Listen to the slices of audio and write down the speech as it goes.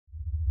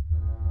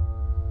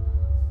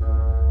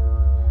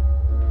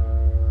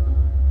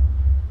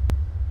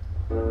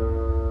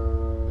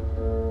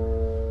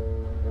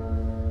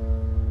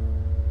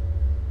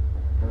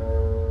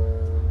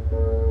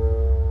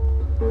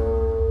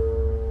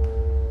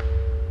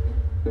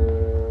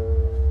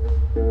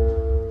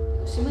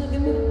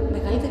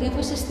μεγαλύτερη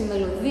έμφαση στη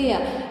μελωδία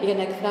για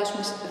να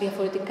εκφράσουμε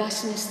διαφορετικά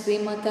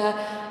συναισθήματα,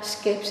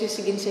 σκέψεις,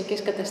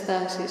 συγκινησιακές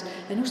καταστάσεις.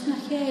 Ενώ στην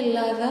αρχαία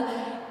Ελλάδα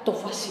το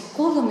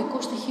βασικό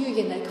δομικό στοιχείο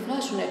για να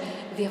εκφράσουν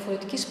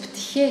διαφορετικές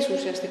πτυχές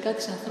ουσιαστικά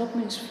της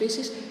ανθρώπινης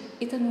φύσης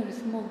ήταν ο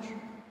ρυθμός.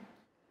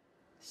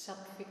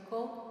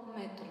 Σαπφικό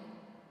μέτρο.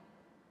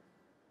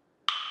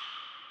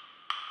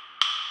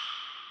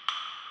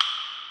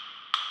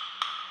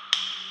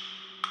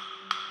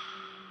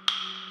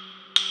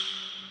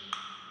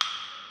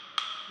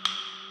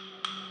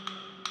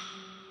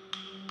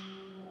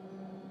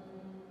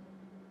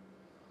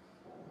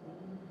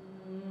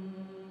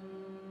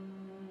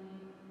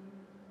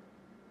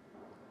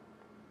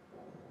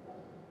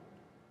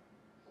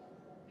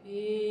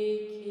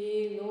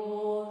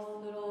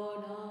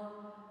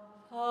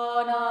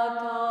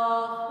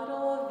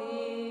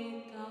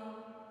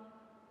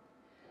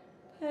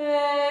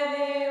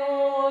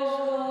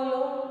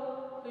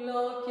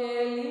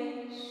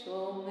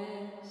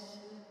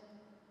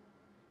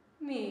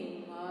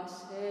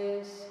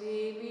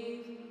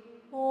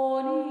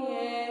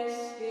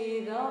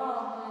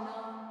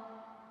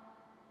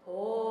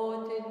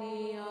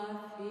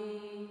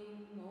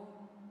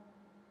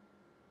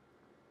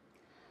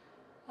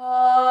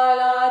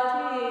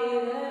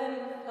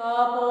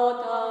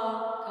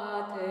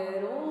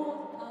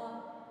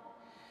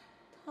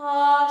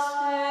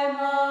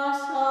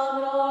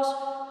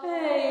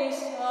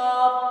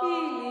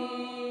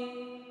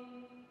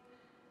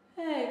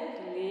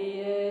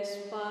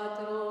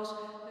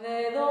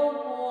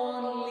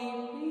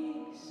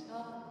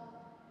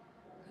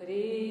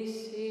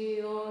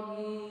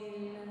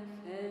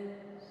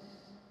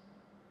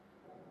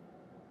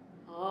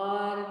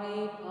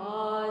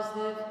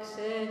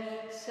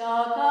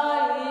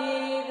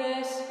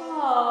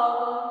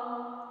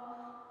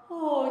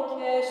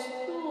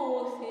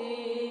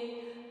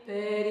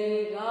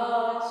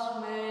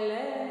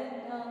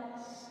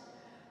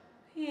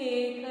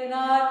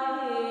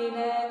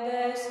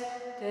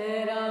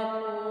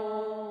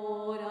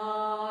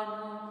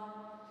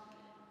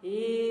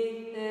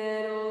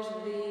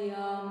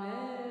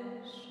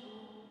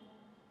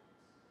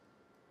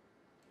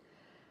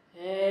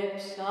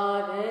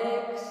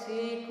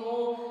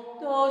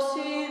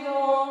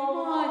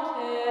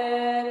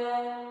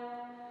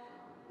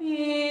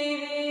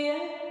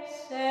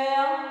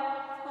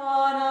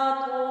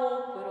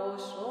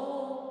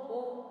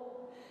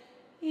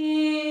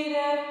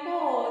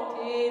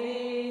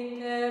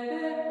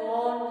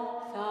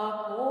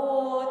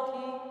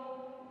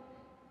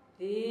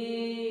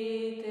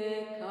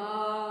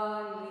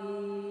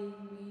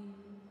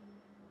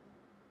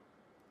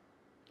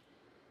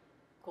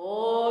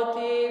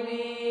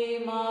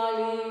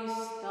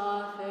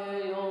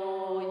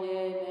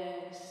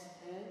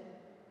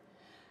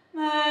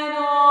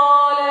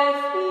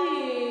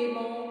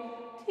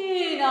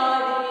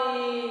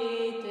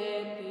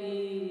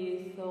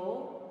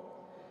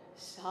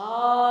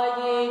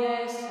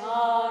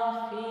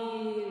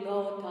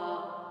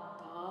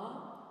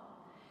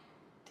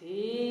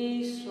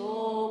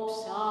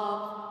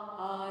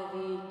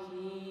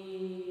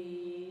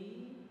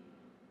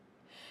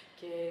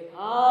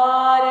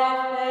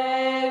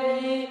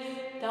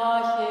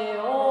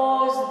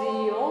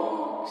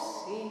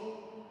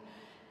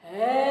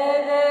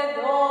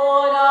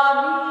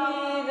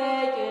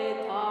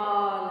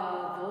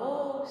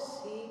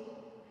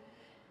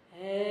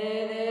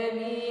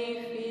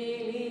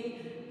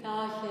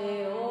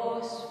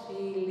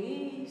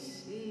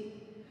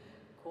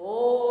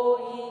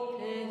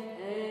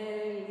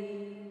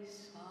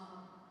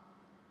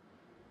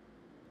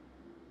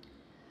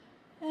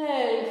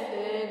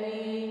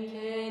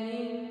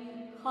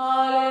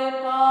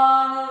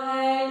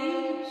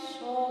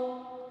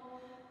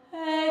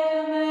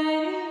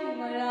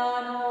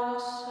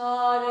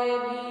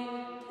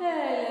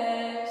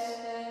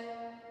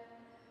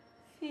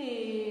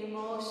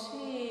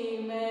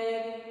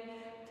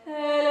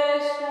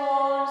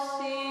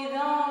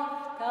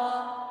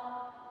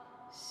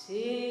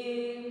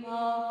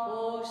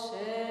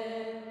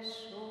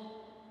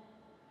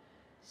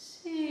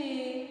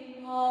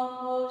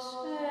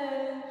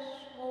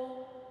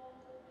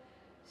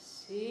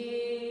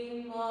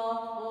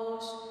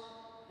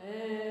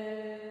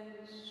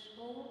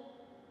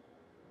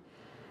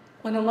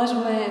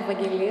 Ονομάζομαι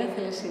Ευαγγελία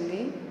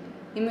Θαλασσινή,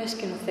 είμαι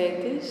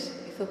σκηνοθέτης,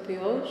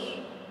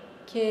 ηθοποιός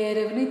και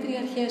ερευνήτρια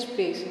αρχαίας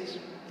ποίησης.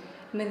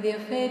 Με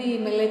ενδιαφέρει η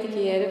μελέτη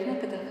και η έρευνα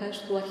καταρχάς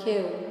του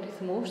αρχαίου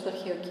ρυθμού στο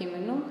αρχαίο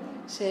κείμενο,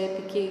 σε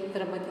επική,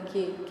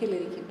 δραματική και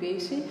λυρική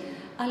ποίηση,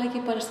 αλλά και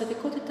η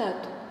παραστατικότητά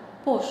του.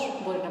 Πώς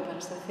μπορεί να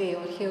παρασταθεί ο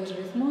αρχαίος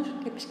ρυθμός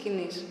επί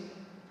σκηνής.